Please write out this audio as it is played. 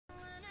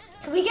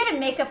Can we get a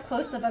makeup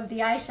close-up of the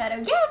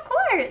eyeshadow? Yeah, of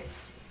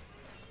course.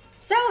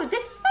 So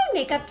this is my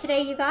makeup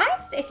today, you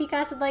guys, if you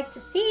guys would like to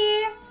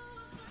see.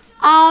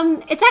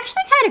 It's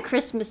actually kind of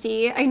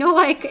Christmassy. I know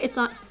like it's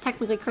not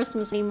technically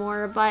Christmas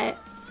anymore, but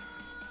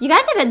you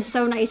guys have been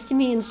so nice to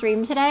me in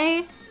stream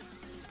today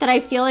that I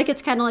feel like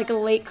it's kind of like a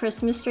late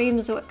Christmas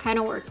stream, so it kind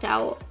of worked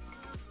out.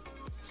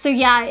 So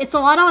yeah, it's a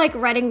lot of like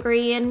red and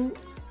green.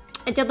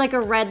 I did like a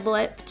red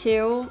lip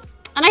too.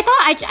 And I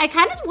thought I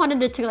kind of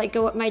wanted it to like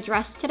go with my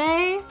dress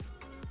today.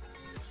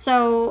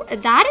 So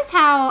that is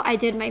how I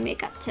did my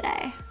makeup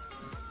today.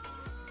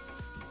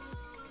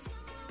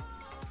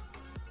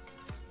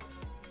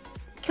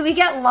 Can we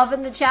get love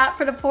in the chat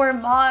for the poor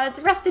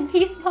mods? Rest in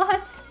peace,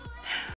 mods.